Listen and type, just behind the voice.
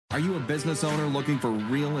Are you a business owner looking for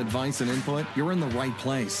real advice and input? You're in the right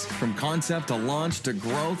place. From concept to launch to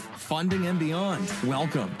growth, funding, and beyond.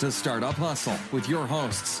 Welcome to Startup Hustle with your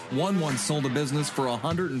hosts. One once sold a business for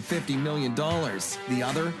 $150 million. The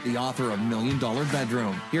other, the author of $1 Million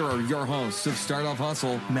Bedroom. Here are your hosts of Startup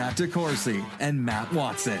Hustle, Matt DeCoursey and Matt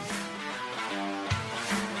Watson.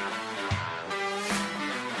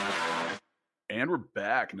 And we're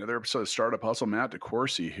back. Another episode of Startup Hustle. Matt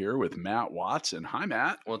DeCoursey here with Matt Watson. Hi,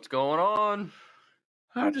 Matt. What's going on?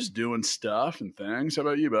 I'm just doing stuff and things. How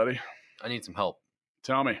about you, buddy? I need some help.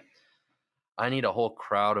 Tell me. I need a whole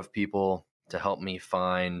crowd of people to help me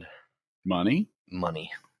find money.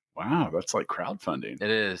 Wow, that's like crowdfunding. It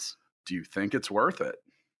is. Do you think it's worth it?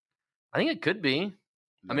 I think it could be.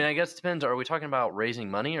 I mean, I guess it depends. Are we talking about raising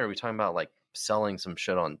money, or are we talking about like selling some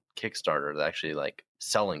shit on Kickstarter, that actually like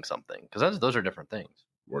selling something? Because those are different things.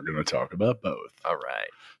 We're going to talk about both. All right.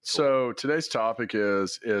 Cool. So today's topic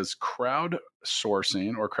is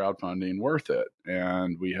crowdsourcing or crowdfunding worth it?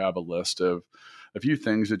 And we have a list of a few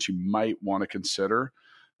things that you might want to consider.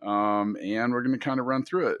 And we're going to kind of run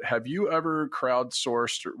through it. Have you ever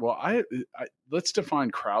crowdsourced? Well, let's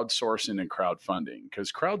define crowdsourcing and crowdfunding,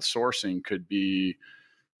 because crowdsourcing could be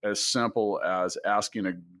as simple as asking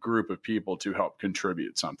a group of people to help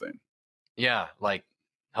contribute something. Yeah, like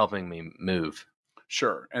helping me move.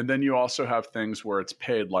 Sure. And then you also have things where it's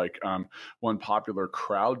paid, like one popular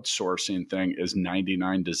crowdsourcing thing is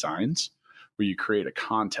 99 Designs, where you create a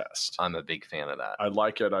contest. I'm a big fan of that. I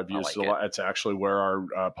like it. I've used it a lot. It's actually where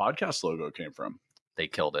our podcast logo came from. They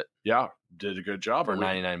killed it. Yeah, did a good job. For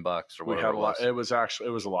 $99 or whatever it was. It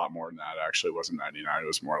was a lot more than that. Actually, it wasn't 99. It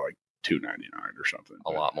was more like $2.99 or something.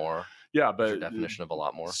 A lot more. Yeah, but what's your definition of a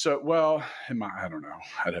lot more? So, well, I don't know.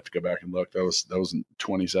 I'd have to go back and look. That was in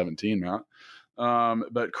 2017, Matt.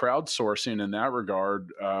 But crowdsourcing in that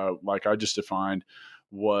regard, like I just defined,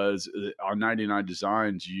 was on 99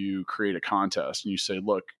 Designs, you create a contest and you say,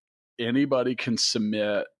 look, anybody can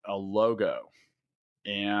submit a logo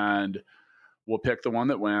and we'll pick the one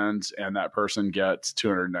that wins, and that person gets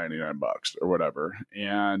 $299 or whatever.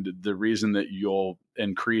 And the reason that you'll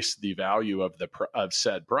increase the value of of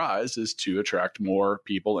said prize is to attract more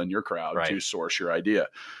people in your crowd to source your idea.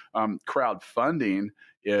 Crowdfunding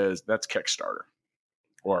that's Kickstarter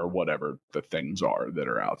or whatever the things are that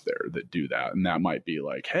are out there that do that. And that might be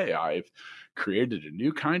like, hey, I've created a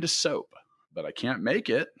new kind of soap, but I can't make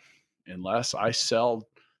it unless I sell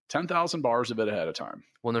 10,000 bars of it ahead of time.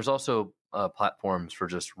 Well, there's also platforms for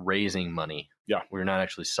just raising money. Yeah. Where you're not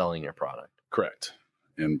actually selling your product. Correct.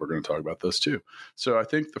 And we're going to talk about this too. So I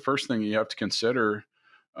think the first thing you have to consider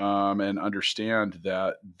and understand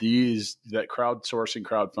that that crowdsourcing,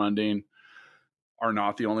 crowdfunding are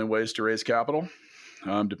not the only ways to raise capital.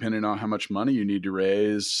 Depending on how much money you need to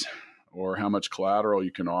raise or how much collateral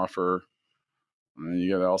you can offer, you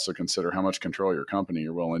got to also consider how much control of your company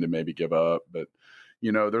you're willing to maybe give up. But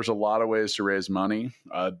there's a lot of ways to raise money.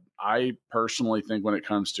 I personally think when it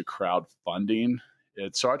comes to crowdfunding,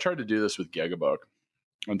 so I tried to do this with Gigabook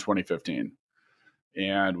in 2015,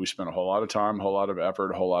 and we spent a whole lot of time, a whole lot of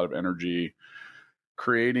effort, a whole lot of energy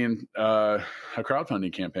creating a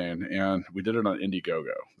crowdfunding campaign, and we did it on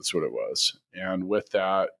Indiegogo. That's what it was. And with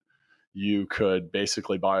that, you could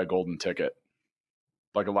basically buy a golden ticket,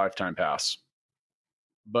 like a lifetime pass.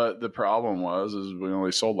 But the problem is we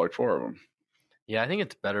only sold like 4 of them. Yeah, I think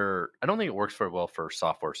it's better. I don't think it works very well for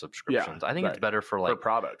software subscriptions. I think it's better for like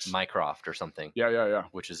products, Mycroft or something. Yeah.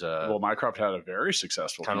 Which is Mycroft had a very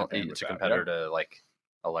successful campaign. It's a competitor to like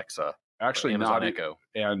Alexa, actually Amazon Echo,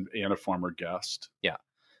 and a former guest. Yeah,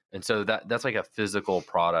 and so that's like a physical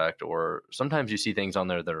product. Or sometimes you see things on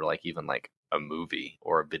there that are like even like a movie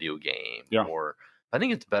or a video game. Yeah. Or I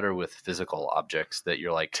think it's better with physical objects that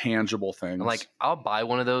you're like tangible things. Like I'll buy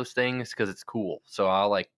one of those things because it's cool. So I'll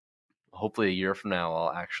like. Hopefully a year from now,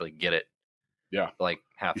 I'll actually get it. Yeah. Like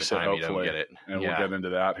half the time you don't get it. And we'll get into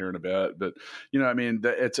that here in a bit. But,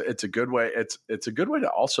 it's a good way. It's a good way to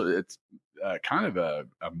also, it's kind of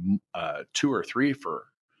a 2 or 3 for,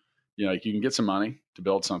 you can get some money to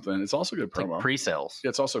build something. It's also good promo. Like pre-sales.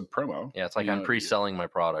 It's also promo. Yeah. It's like I'm pre-selling my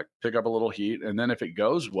product. Pick up a little heat. And then if it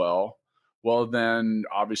goes well, then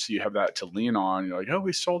obviously you have that to lean on. You're like, oh,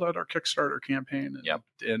 we sold out our Kickstarter campaign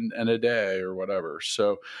in a day or whatever.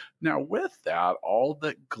 So now with that, all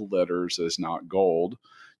that glitters is not gold.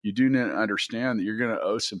 You do need to understand that you're going to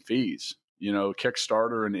owe some fees.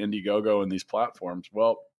 Kickstarter and Indiegogo and these platforms,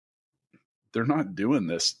 well, they're not doing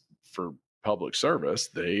this for public service.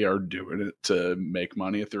 They are doing it to make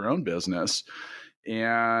money at their own business.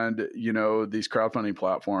 And, these crowdfunding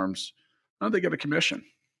platforms, they get a commission.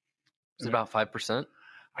 Is it about 5%?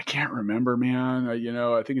 I can't remember, man.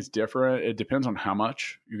 I think it's different. It depends on how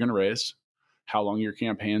much you're going to raise, how long your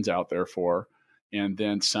campaign's out there for. And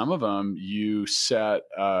then some of them, you set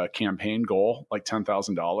a campaign goal, like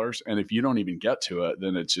 $10,000. And if you don't even get to it,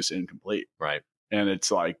 then it's just incomplete. Right. And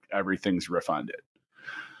it's like everything's refunded.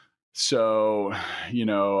 So,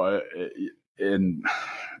 and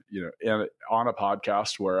on a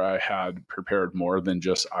podcast where I had prepared more than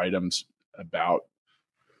just items about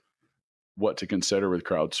what to consider with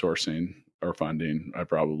crowdsourcing or funding, I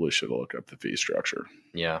probably should have looked up the fee structure.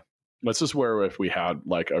 Yeah. This is where if we had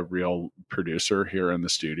like a real producer here in the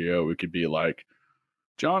studio, we could be like,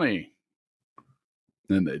 Johnny,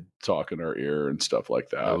 and they'd talk in our ear and stuff like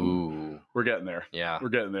that. Ooh. We're getting there. Yeah. We're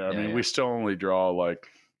getting there. I mean, we still only draw like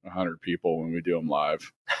 100 people when we do them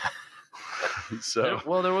live. So,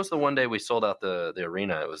 there was the one day we sold out the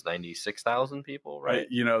arena. It was 96,000 people, right?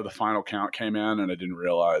 The final count came in, and I didn't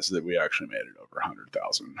realize that we actually made it over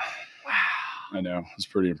 100,000. Wow. I know. It's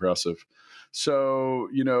pretty impressive. So,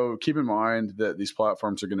 keep in mind that these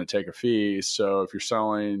platforms are going to take a fee. So if you're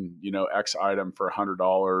selling, X item for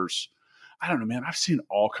 $100, I don't know, man, I've seen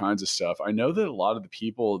all kinds of stuff. I know that a lot of the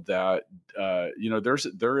people that,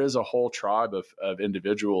 there is a whole tribe of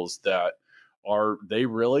individuals that they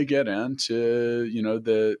really get into,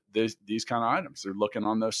 these kind of items. They're looking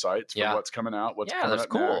on those sites for what's coming out, what's coming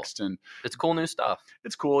up next. And it's cool new stuff.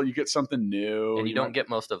 It's cool. You get something new. And you don't get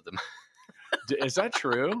most of them. Is that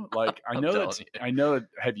true? Like, I know that.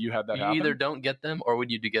 Have you had that happen? You either don't get them, or when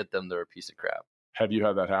you do get them, they're a piece of crap. Have you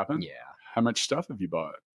had that happen? Yeah. How much stuff have you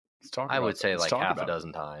bought? Let's talk. I would say like half a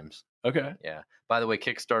dozen times. Okay. Yeah. By the way,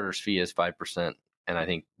 Kickstarter's fee is 5%, and I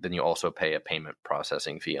think then you also pay a payment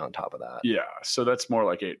processing fee on top of that. Yeah. So that's more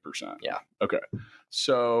like 8%. Yeah. Okay.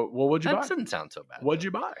 So, what'd you buy? That didn't sound so bad. What'd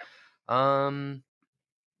you buy?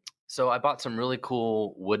 So I bought some really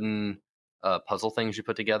cool wooden puzzle things you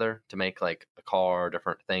put together to make like a car,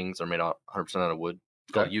 different things. They're made 100% out of wood.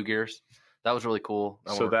 It's called U-Gears. That was really cool.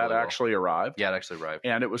 So that actually arrived? Yeah, it actually arrived.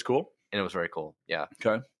 And it was cool? And it was very cool. Yeah.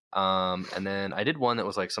 Okay. And then I did one that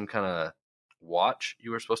was like some kind of watch you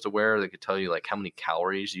were supposed to wear that could tell you like how many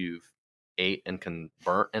calories you've ate and can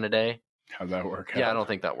burn in a day. How'd that work? Yeah, I don't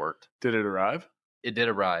think that worked. Did it arrive? It did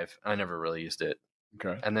arrive. I never really used it.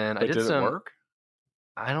 Okay. And then did it work?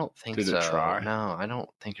 I don't think so. Did it try? No, I don't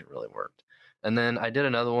think it really worked. And then I did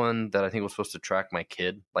another one that I think was supposed to track my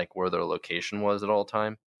kid, like where their location was at all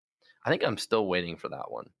time. I think I'm still waiting for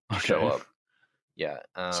that one to show up. Yeah.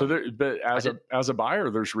 But as a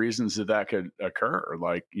buyer, there's reasons that could occur.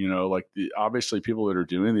 Like, obviously people that are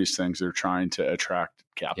doing these things, they're trying to attract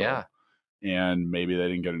capital. Yeah. And maybe they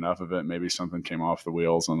didn't get enough of it. Maybe something came off the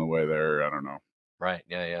wheels on the way there. I don't know. Right.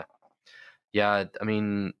 Yeah. Yeah. Yeah. I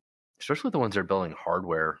mean, especially the ones that are building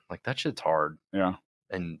hardware, like that shit's hard. Yeah.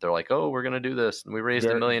 And they're like, oh, we're going to do this. And we raised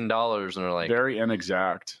 $1 million. And they're like, very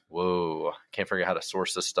inexact. Whoa. Can't figure out how to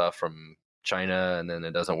source this stuff from China. And then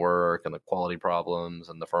it doesn't work. And the quality problems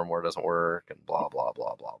and the firmware doesn't work and blah, blah,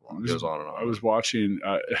 blah, blah, blah. It goes on and on. I was watching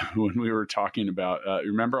when we were talking about,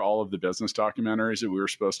 remember all of the business documentaries that we were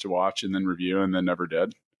supposed to watch and then review and then never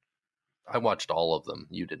did? I watched all of them.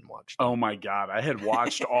 You didn't watch them. Oh my God. I had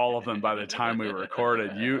watched all of them by the time we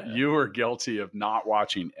recorded. You were guilty of not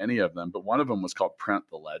watching any of them, but one of them was called Print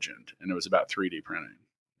the Legend, and it was about 3D printing.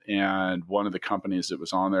 And one of the companies that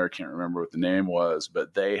was on there, I can't remember what the name was,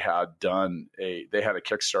 but they had a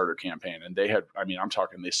Kickstarter campaign, and I'm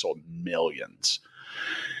talking, they sold millions.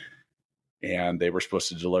 And they were supposed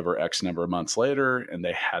to deliver X number of months later, and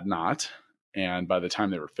they had not. And by the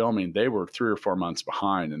time they were filming, they were 3 or 4 months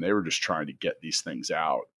behind, and they were just trying to get these things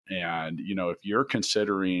out. And, if you're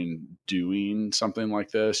considering doing something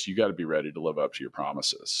like this, you got to be ready to live up to your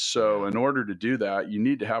promises. So in order to do that, you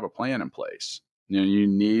need to have a plan in place. You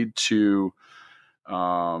need to,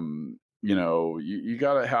 you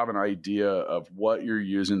got to have an idea of what you're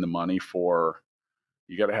using the money for.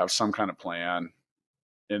 You got to have some kind of plan.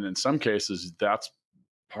 And in some cases, that's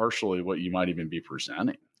partially what you might even be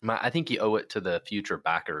presenting. I think you owe it to the future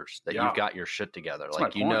backers that you've got your shit together. That's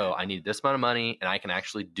like, I need this amount of money and I can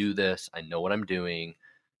actually do this. I know what I'm doing.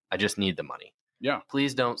 I just need the money. Yeah.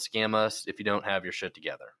 Please don't scam us if you don't have your shit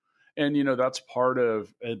together. And, that's part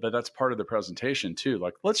of the presentation too.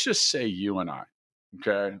 Like, let's just say you and I,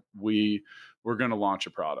 okay, we're going to launch a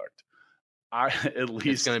product.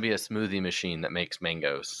 It's going to be a smoothie machine that makes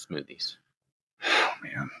mango smoothies. Oh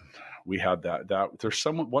man. We had that there's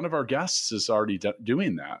one of our guests is already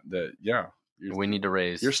doing that. We need to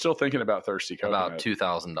raise. You're still thinking about Thirsty Coconut. About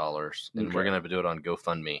 $2,000, and we're going to do it on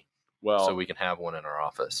GoFundMe. Well, so we can have one in our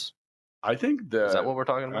office. I think is that what we're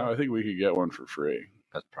talking about? I think we could get one for free.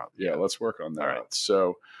 That's probably let's work on that. All right.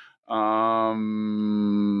 So,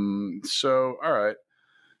 So, all right.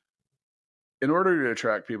 In order to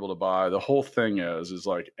attract people to buy, the whole thing is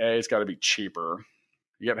like, A, it's got to be cheaper.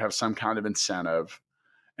 You got to have some kind of incentive.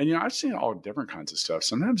 And, you know, I've seen all different kinds of stuff.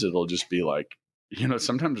 Sometimes it'll just be like, you know,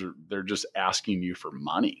 sometimes they're just asking you for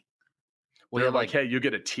money. Well, they're like, hey, you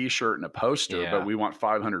get a T-shirt and a poster, but we want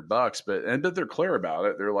 $500. But they're clear about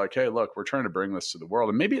it. They're like, hey, look, we're trying to bring this to the world.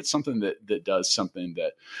 And maybe it's something that does something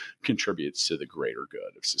that contributes to the greater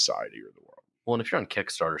good of society or the world. Well, and if you're on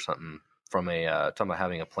Kickstarter or something, from talking about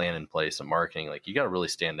having a plan in place and marketing, like you got to really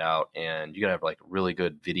stand out, and you got to have like really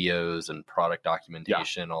good videos and product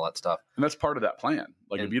documentation, all that stuff. And that's part of that plan.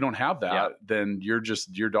 Like if you don't have that, then you're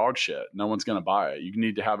dog shit. No one's going to buy it. You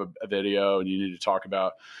need to have a video, and you need to talk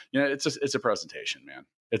about, you know, it's a presentation, man.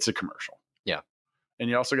 It's a commercial. Yeah. And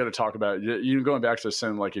you also got to talk about, you know, going back to the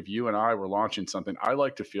saying, like if you and I were launching something, I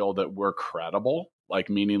like to feel that we're credible, like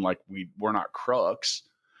meaning like we're not crooks.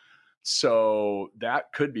 So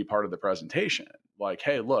that could be part of the presentation. Like,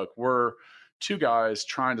 hey, look, we're two guys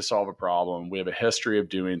trying to solve a problem. We have a history of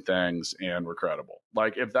doing things, and we're credible.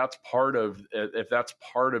 Like if that's part of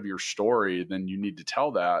your story, then you need to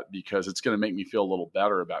tell that, because it's going to make me feel a little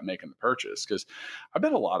better about making the purchase. Because I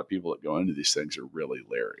bet a lot of people that go into these things are really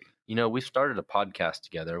leery. You know, we started a podcast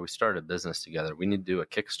together. We started a business together. We need to do a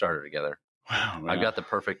Kickstarter together. Wow, man. I've got the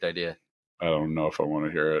perfect idea. I don't know if I want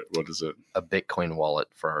to hear it. What is it? A Bitcoin wallet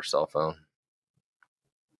for our cell phone.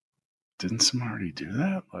 Didn't someone already do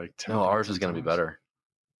that? Like, no, ours is going to be better.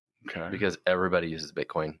 Okay. Because everybody uses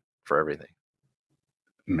Bitcoin for everything.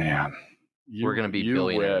 Man. We're going to be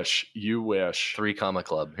billionaires. You wish. 3 comma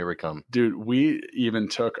club. Here we come. Dude, we even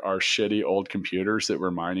took our shitty old computers that were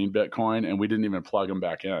mining Bitcoin, and we didn't even plug them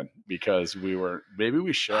back in because maybe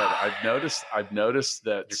we should. I've noticed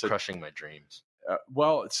that. You're crushing my dreams.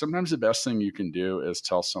 Well, sometimes the best thing you can do is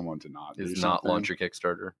tell someone to not launch your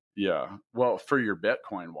Kickstarter. Yeah. Well, for your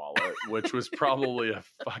Bitcoin wallet, which was probably a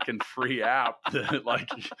fucking free app that, like,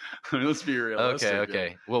 I mean, let's be realistic.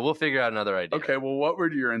 Okay. Well, we'll figure out another idea. Okay. Well, what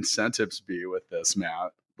would your incentives be with this,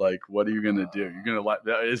 Matt? Like, what are you going to do? You're going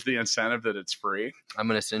to is the incentive that it's free? I'm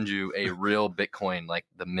going to send you a real Bitcoin, like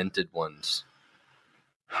the minted ones.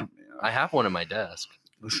 Oh, man. I have one in my desk.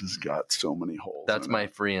 This has got so many holes. That's my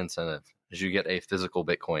free incentive. Is you get a physical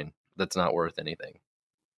Bitcoin that's not worth anything.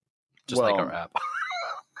 Just like our app.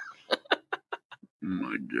 Oh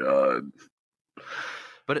my God.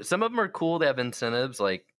 But some of them are cool. They have incentives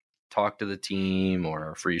like talk to the team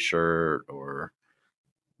or a free shirt or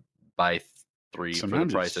buy 3 for the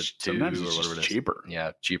price of 2 or whatever it is. Cheaper.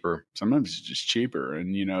 Yeah, cheaper. Sometimes it's just cheaper.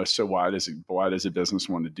 And, you know, so why does a business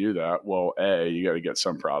want to do that? Well, A, you got to get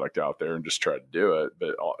some product out there and just try to do it.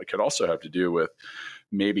 But it could also have to do with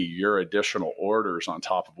maybe your additional orders on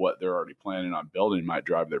top of what they're already planning on building might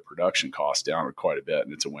drive their production costs down quite a bit.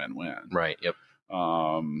 And it's a win-win. Right. Yep.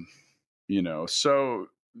 You know, so,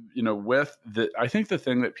 you know, I think the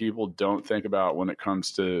thing that people don't think about when it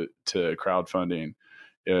comes to crowdfunding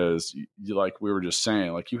is, like we were just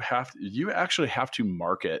saying, like you actually have to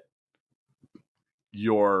market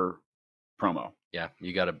your promo. Yeah.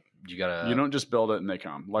 You gotta, you don't just build it and they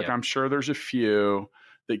come. Like, I'm sure there's a few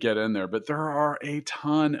that get in there, but there are a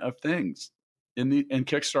ton of things in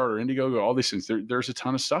Kickstarter, Indiegogo, all these things. There's a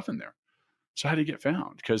ton of stuff in there. So how do you get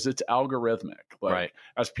found? Because it's algorithmic. Like, right.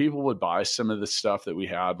 As people would buy some of the stuff that we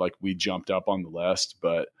had, like we jumped up on the list,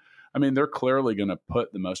 but I mean, they're clearly going to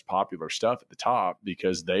put the most popular stuff at the top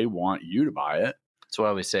because they want you to buy it. That's what I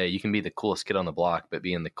always say. You can be the coolest kid on the block, but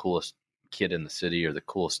being the coolest kid in the city or the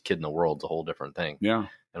coolest kid in the world is a whole different thing. Yeah.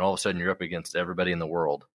 And all of a sudden you're up against everybody in the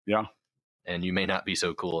world. Yeah. And you may not be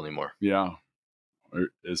so cool anymore. Yeah.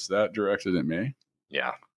 Is that directed at me?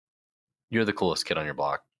 Yeah. You're the coolest kid on your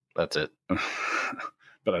block. That's it.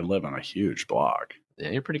 But I live on a huge block. Yeah,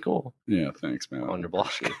 you're pretty cool. Yeah, thanks, man. On your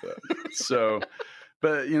block. So,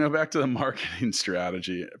 but, you know, back to the marketing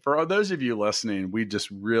strategy. For those of you listening, we just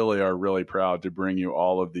really are really proud to bring you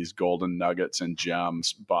all of these golden nuggets and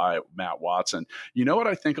gems by Matt Watson. You know what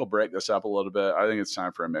I think will break this up a little bit? I think it's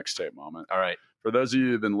time for a mixtape moment. All right. For those of you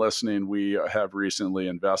who've been listening, we have recently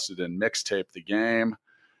invested in Mixtape the Game.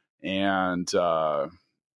 And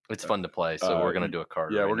it's fun to play. So we're going to do a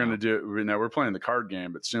card. Yeah, we're going to do it. Now we're playing the card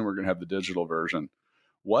game, but soon we're going to have the digital version.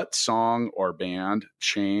 What song or band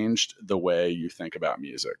changed the way you think about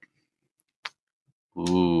music?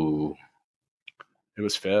 Ooh. It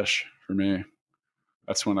was Fish for me.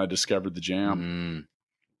 That's when I discovered the jam.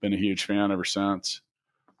 Been a huge fan ever since.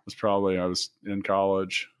 I was in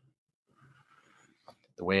college.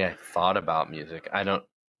 The way I thought about music,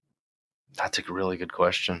 that's a really good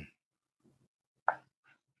question.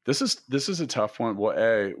 This is a tough one. Well,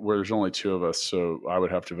 where there's only two of us, so I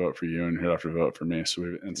would have to vote for you, and you'd have to vote for me. So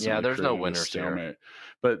we instantly there's no created a winners here. stalemate.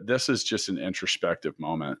 But this is just an introspective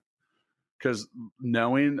moment, because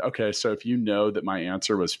knowing, okay, so if you know that my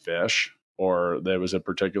answer was fish, or there was a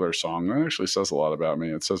particular song, that actually says a lot about me.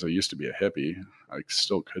 It says I used to be a hippie. I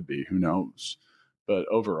still could be. Who knows? But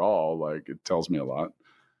overall, like, it tells me a lot.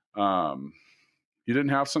 You didn't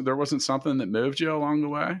have there wasn't something that moved you along the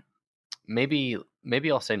way? Maybe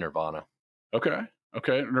I'll say Nirvana. Okay.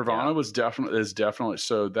 Nirvana is definitely,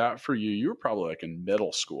 so that for you were probably like in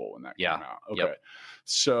middle school when that came out. Okay. Yep.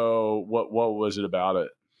 So what was it about it?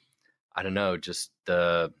 I don't know, just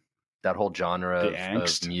that whole genre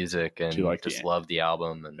of music, and just love the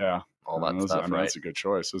album and all that stuff. Right? That's a good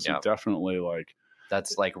choice. It's definitely like,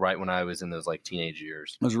 that's like right when I was in those like teenage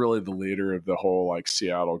years. I was really the leader of the whole like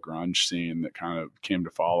Seattle grunge scene that kind of came to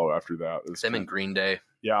follow after that. Them and Green Day.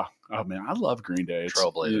 Yeah. Oh man, I love Green Day.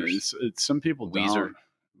 Trailblazers. It's some people Weezer.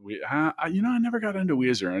 I never got into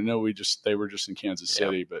Weezer. I know they were just in Kansas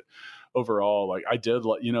City, but overall, like I did,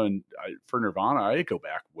 and for Nirvana, I go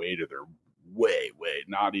back way to their way,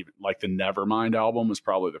 not even like the Nevermind album was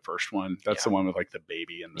probably the first one. That's the one with like the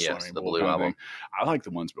baby and the swimming the pool Blue album. I like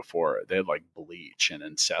the ones before it. They had like Bleach and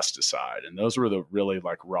Incesticide, and those were the really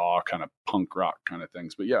like raw kind of punk rock kind of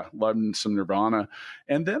things. But yeah, loving some Nirvana,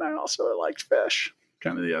 and then I also liked Fish,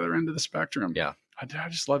 kind of the other end of the spectrum. Yeah, I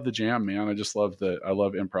just love the jam, man. I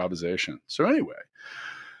love improvisation. So anyway,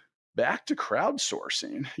 back to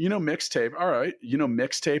crowdsourcing. Mixtape. All right.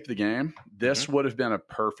 Mixtape the game. This would have been a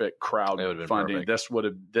perfect crowdfunding.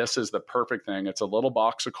 This is the perfect thing. It's a little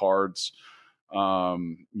box of cards.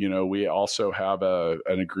 We also have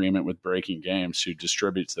an agreement with Breaking Games, who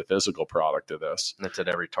distributes the physical product of this. And it's at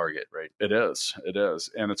every Target, right? It is.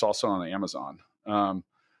 And it's also on Amazon.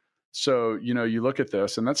 So, you look at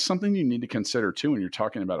this, and that's something you need to consider too when you're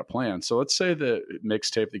talking about a plan. So let's say that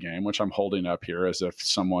Mixtape the Game, which I'm holding up here as if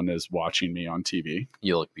someone is watching me on TV.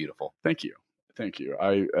 You look beautiful. Thank you.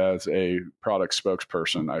 I, as a product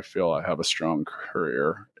spokesperson, I feel I have a strong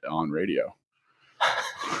career on radio.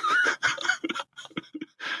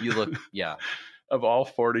 You look, yeah. Of all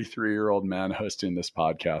 43-year-old men hosting this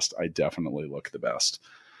podcast, I definitely look the best.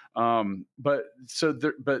 But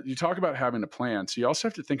you talk about having a plan. So you also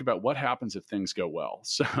have to think about what happens if things go well.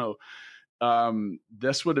 So,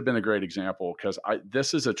 this would have been a great example, because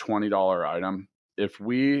this is a $20 item. If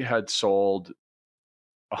we had sold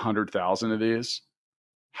 100,000 of these,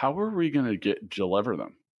 how were we going to deliver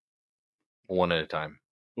them? One at a time.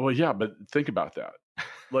 Well, yeah, but think about that.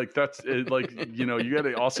 Like that's like, you got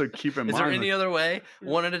to also keep in mind. Is there any other way?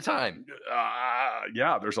 One at a time.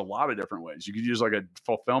 Yeah, there's a lot of different ways. You could use like a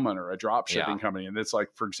fulfillment or a drop shipping company. And it's like,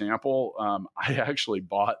 for example, I actually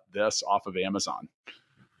bought this off of Amazon.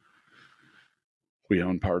 We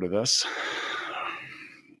own part of this,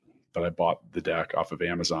 but I bought the deck off of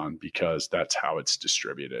Amazon because that's how it's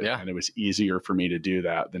distributed. Yeah. And it was easier for me to do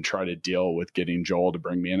that than try to deal with getting Joel to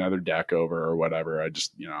bring me another deck over or whatever. I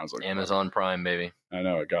just, I was like, Amazon Prime, baby. I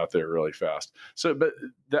know, it got there really fast. So,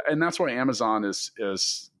 and that's why Amazon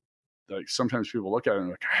is like, sometimes people look at it and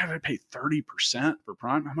like, I pay 30% for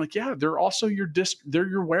Prime. I'm like, yeah, they're also they're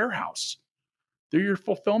your warehouse. They're your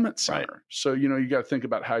fulfillment center. Right. So, you got to think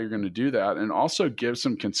about how you're going to do that, and also give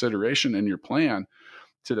some consideration in your plan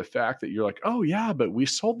to the fact that you're like, oh yeah, but we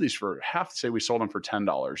sold these we sold them for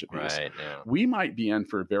 $10 a piece. Right, yeah. We might be in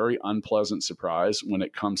for a very unpleasant surprise when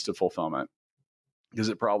it comes to fulfillment, because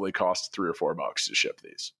it probably costs $3 or $4 to ship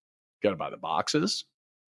these. You got to buy the boxes.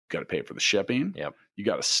 You got to pay for the shipping. Yep. You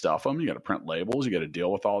got to stuff them. You got to print labels. You got to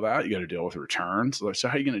deal with all that. You got to deal with returns. So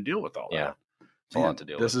how are you going to deal with all that? It's a lot to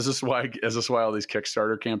deal with. Is this why all these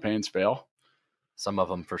Kickstarter campaigns fail? Some of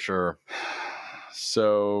them for sure.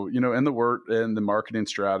 So, in the work and the marketing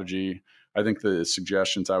strategy, I think the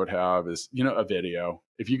suggestions I would have is, a video.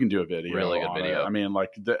 If you can do a video, really good video. I mean,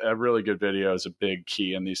 like a really good video is a big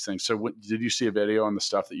key in these things. So did you see a video on the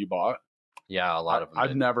stuff that you bought? Yeah, a lot of them.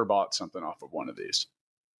 I've never bought something off of one of these.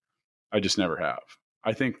 I just never have.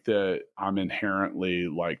 I think that I'm inherently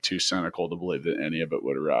like too cynical to believe that any of it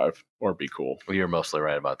would arrive or be cool. Well, you're mostly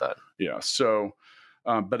right about that. Yeah. So,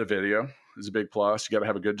 but a video is a big plus. You got to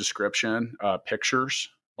have a good description, pictures,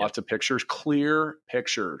 lots of pictures, clear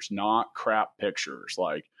pictures, not crap pictures.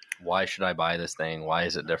 Like, why should I buy this thing? Why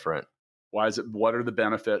is it different? What are the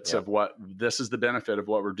benefits of this is the benefit of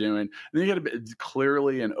what we're doing? And then you got to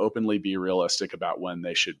clearly and openly be realistic about when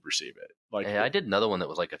they should receive it. Like, I did another one that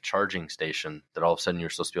was like a charging station that all of a sudden you're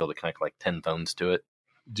supposed to be able to connect like 10 phones to it.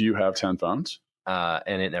 Do you have 10 phones?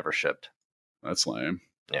 And it never shipped. That's lame.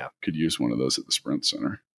 Yeah. Could use one of those at the Sprint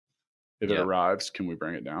Center. If it arrives, can we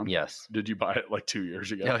bring it down? Yes. Did you buy it like 2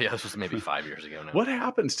 years ago? Oh, yeah. This was maybe 5 years ago now. What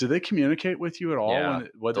happens? Do they communicate with you at all? Yeah.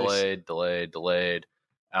 Delayed.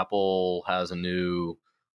 Apple has a new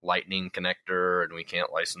Lightning connector, and we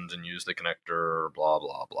can't license and use the connector, blah,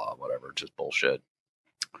 blah, blah, whatever. Just bullshit.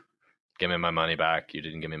 Give me my money back. You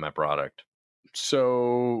didn't give me my product.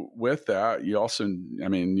 So with that, you also, I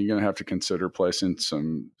mean, you're going to have to consider placing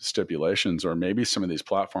some stipulations, or maybe some of these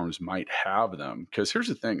platforms might have them. Because here's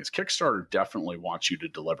the thing is Kickstarter definitely wants you to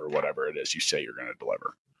deliver whatever it is you say you're going to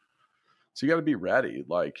deliver. So you got to be ready.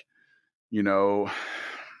 Like, you know,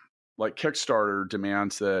 like Kickstarter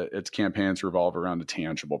demands that its campaigns revolve around a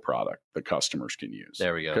tangible product that customers can use.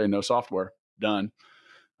 There we go. Okay, no software. Done.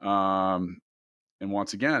 And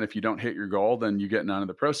once again, if you don't hit your goal, then you get none of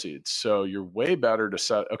the proceeds. So you're way better to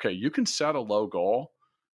set, okay, you can set a low goal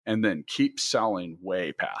and then keep selling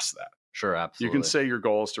way past that. Sure, absolutely. You can say your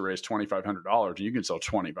goal is to raise $2,500 and you can sell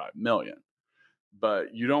 25 million.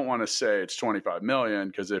 But you don't want to say it's 25 million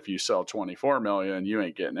because if you sell 24 million, you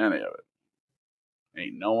ain't getting any of it.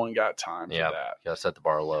 Ain't no one got time for that. You gotta set the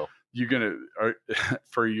bar low. You're gonna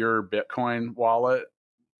for your Bitcoin wallet,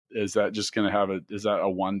 is that just gonna have is that a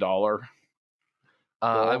 $1?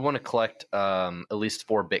 I want to collect at least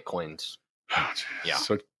 4 Bitcoins. Yeah.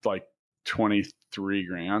 So like 23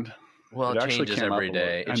 grand. Well, it changes every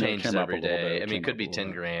day. It changes every day. I mean, it could be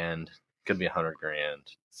 10 grand, could be 100 grand.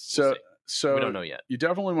 So we don't know yet. You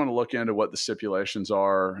definitely want to look into what the stipulations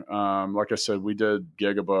are. Like I said, we did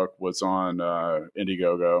Gigabook was on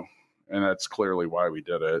Indiegogo, and that's clearly why we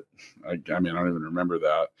did it. I mean, I don't even remember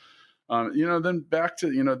that. Then back to,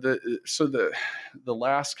 the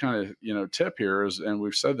last kind of, tip here is, and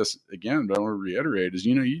we've said this again, but I want to reiterate is,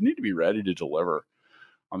 you need to be ready to deliver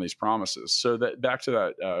on these promises. So that back to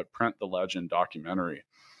that Print the Legend documentary.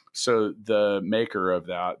 So the maker of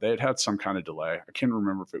that, they had some kind of delay. I can't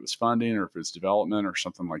remember if it was funding or if it was development or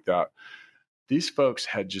something like that. These folks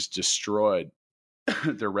had just destroyed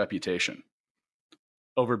their reputation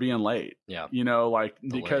over being late. Yeah.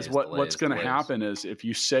 Because what's going to happen is if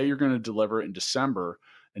you say you're going to deliver it in December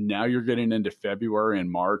and now you're getting into February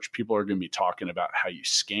and March, people are going to be talking about how you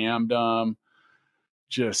scammed them,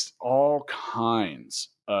 just all kinds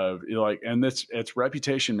of and it's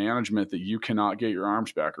reputation management that you cannot get your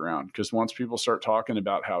arms back around. Because once people start talking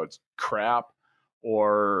about how it's crap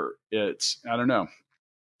or it's, I don't know.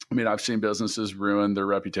 I mean, I've seen businesses ruin their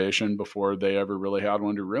reputation before they ever really had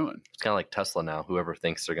one to ruin. It's kind of like Tesla now. Whoever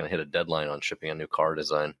thinks they're going to hit a deadline on shipping a new car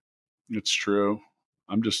design. It's true.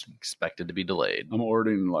 I'm just expected to be delayed. I'm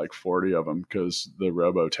ordering like 40 of them because the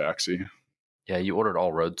Robo-Taxi. Yeah, you ordered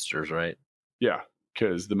all Roadsters, right? Yeah,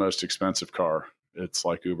 because the most expensive car, it's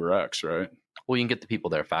like Uber X, right? Well, you can get the people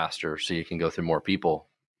there faster so you can go through more people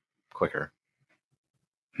quicker.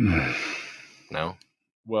 No?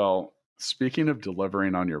 Well, speaking of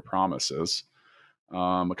delivering on your promises,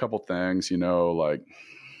 a couple things,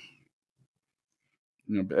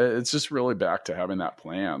 it's just really back to having that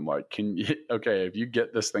plan. Like, if you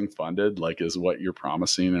get this thing funded, like is what you're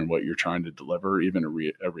promising and what you're trying to deliver even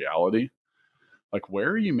a reality? Like, where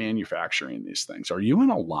are you manufacturing these things? Are you in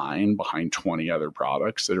a line behind 20 other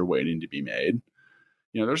products that are waiting to be made?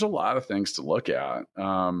 There's a lot of things to look at.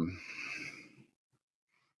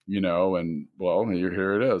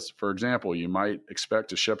 Here it is. For example, you might expect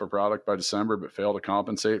to ship a product by December, but fail to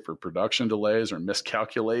compensate for production delays or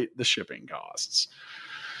miscalculate the shipping costs.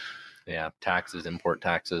 Yeah. Taxes, import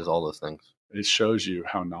taxes, all those things. It shows you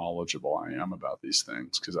how knowledgeable I am about these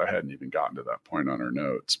things because I hadn't even gotten to that point on our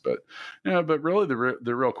notes. But really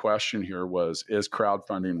the real question here was, is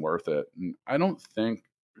crowdfunding worth it? And I don't think,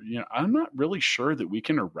 I'm not really sure that we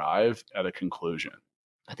can arrive at a conclusion.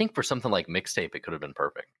 I think for something like Mixtape, it could have been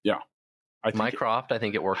perfect. Yeah. Mycroft, I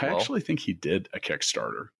think it worked well. I actually think he did a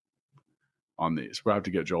Kickstarter on these. We'll have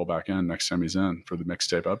to get Joel back in next time he's in for the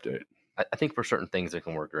Mixtape update. I think for certain things, it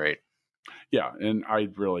can work great. Yeah, and I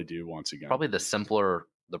really do, once again. Probably the simpler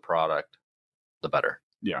the product, the better.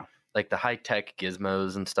 Yeah. Like the high-tech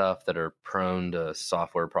gizmos and stuff that are prone to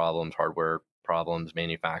software problems, hardware problems,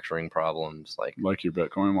 manufacturing problems. Like your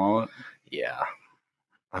Bitcoin wallet? Yeah.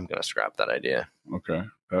 I'm going to scrap that idea. Okay.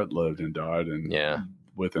 That lived and died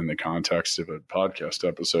within the context of a podcast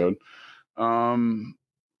episode.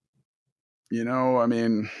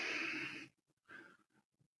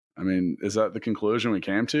 I mean, is that the conclusion we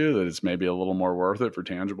came to, that it's maybe a little more worth it for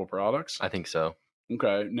tangible products? I think so.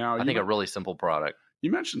 Okay. Now, I think a really simple product.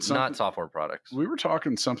 You mentioned something. Not software products. We were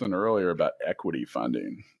talking something earlier about equity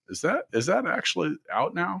funding. Is that actually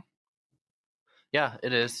out now? Yeah,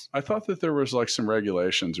 it is. I thought that there was like some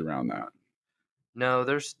regulations around that. No,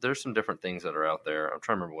 there's some different things that are out there. I'm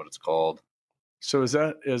trying to remember what it's called. So is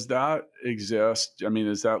that exist? I mean,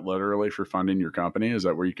 is that literally for funding your company? Is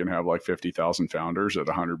that where you can have like 50,000 founders at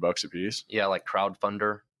 $100 a piece? Yeah, like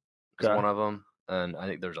Crowdfunder is Okay. one of them, and I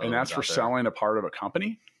think there's other And that's for ones out there. selling a part of a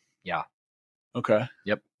company? Yeah. Okay.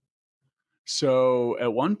 Yep. So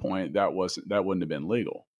at one point that wouldn't have been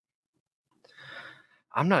legal.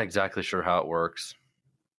 I'm not exactly sure how it works.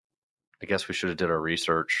 I guess we should have did our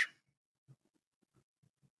research.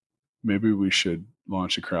 Maybe we should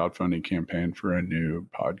launch a crowdfunding campaign for a new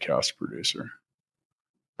podcast producer,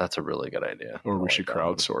 That's a really good idea. or I we like should that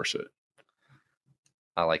one. crowdsource it.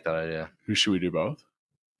 I like that idea. Who should we do both?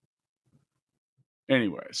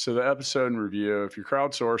 Anyway, so the episode and review, if you're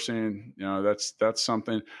crowdsourcing, that's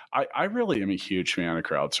something. I really am a huge fan of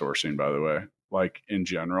crowdsourcing, by the way, like in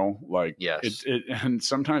general, like Yes. and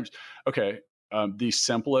sometimes, okay. The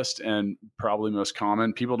simplest and probably most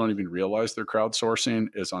common, people don't even realize they're crowdsourcing,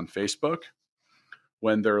 is on Facebook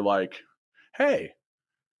when they're like, hey,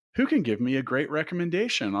 who can give me a great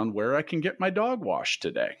recommendation on where I can get my dog washed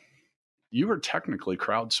today? You are technically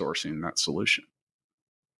crowdsourcing that solution.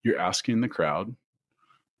 You're asking the crowd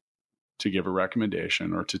to give a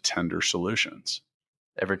recommendation or to tender solutions.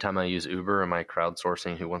 Every time I use Uber, am I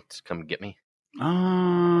crowdsourcing who wants to come get me?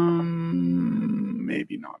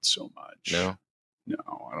 Maybe not so much. No?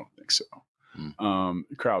 No, I don't think so. Hmm.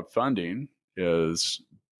 Crowdfunding is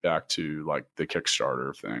back to like the Kickstarter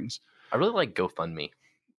of things. I really like GoFundMe.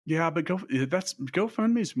 Yeah, but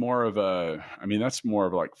GoFundMe is more of that's more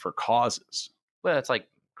of like for causes. Well, it's like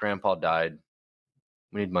grandpa died.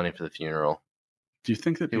 We need money for the funeral. Do you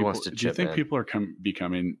think that Who people, wants to do you chip think in? people are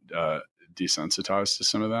desensitized to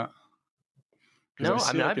some of that? 'Cause No, see,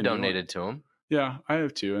 I mean, like, I've in New York- donated to him. Yeah, I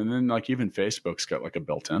have too. And then like even Facebook's got like a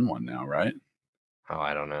built-in one now, right? Oh,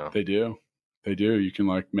 I don't know. They do. You can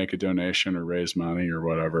like make a donation or raise money or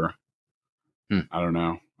whatever. I don't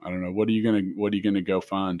know. What are you gonna go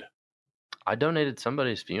fund? I donated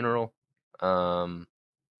somebody's funeral.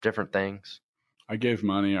 Different things. I gave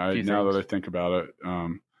money. Now that I think about it,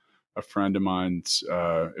 a friend of mine's.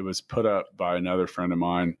 It was put up by another friend of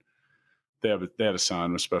mine. They had a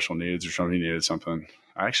son with special needs or something. He needed something.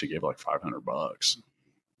 I actually gave like $500.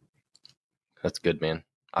 That's good, man.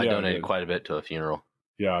 I Yeah, I donated did. quite a bit to a funeral.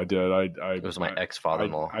 Yeah, I did. It was my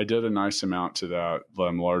ex-father-in-law. I did a nice amount to that,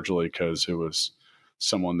 largely because it was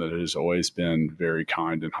someone that has always been very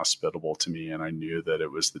kind and hospitable to me, and I knew that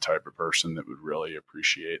it was the type of person that would really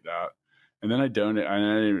appreciate that. And then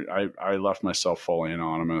I left myself fully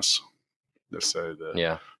anonymous to say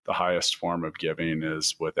that the highest form of giving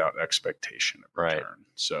is without expectation of return. Right.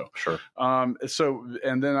 So Sure.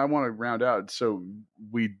 And then I want to round out. So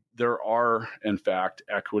there are in fact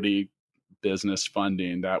equity business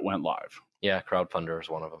funding that went live. Yeah, Crowdfunder is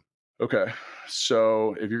one of them. Okay.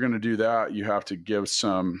 So if you're going to do that, you have to give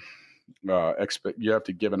some you have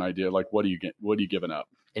to give an idea, like what are you giving up?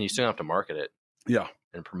 And you still have to market it. Yeah.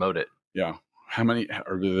 And promote it. Yeah. How many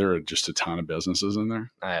are there? Just a ton of businesses in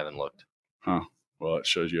there? I haven't looked. Huh. Well, it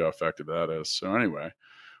shows you how effective that is. So anyway,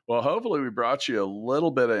 well, hopefully we brought you a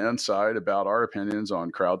little bit of insight about our opinions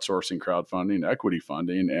on crowdsourcing, crowdfunding, equity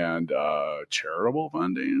funding, and charitable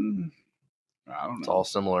funding. I don't know. It's all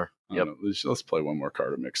similar. I Yep. don't know. Let's play one more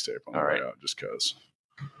card of mixtape on the All way right. out, just because.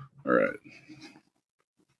 All right.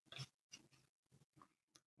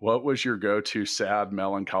 What was your go-to sad,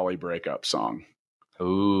 melancholy breakup song?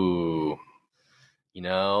 Ooh. You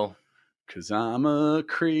know, 'Cause I'm a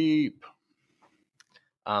creep.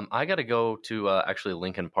 I got to go to actually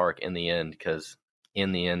Lincoln Park in the end, because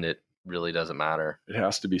in the end, it really doesn't matter. It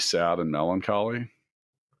has to be sad and melancholy.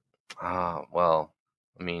 Well,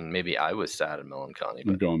 I mean, maybe I was sad and melancholy, I'm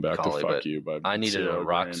but going back to Collie, Fuck but You by I needed CeeLo a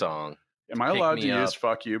rock Green. song. Am I Pick allowed me to use up.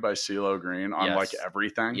 Fuck You by CeeLo Green on Yes. like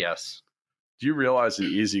everything? Yes. Do you realize an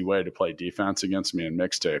easy way to play defense against me in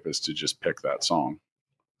mixtape is to just pick that song?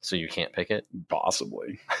 So you can't pick it?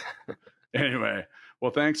 Possibly. Anyway,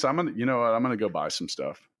 well, thanks. I'm gonna go buy some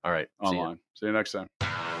stuff All right. See ya. online. See you next time.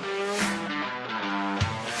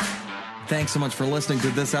 Thanks so much for listening to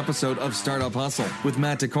this episode of Startup Hustle with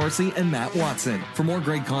Matt DeCoursey and Matt Watson. For more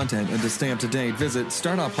great content and to stay up to date, visit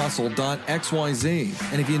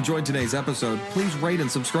startuphustle.xyz. And if you enjoyed today's episode, please rate and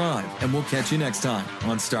subscribe, and we'll catch you next time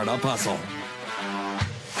on Startup Hustle.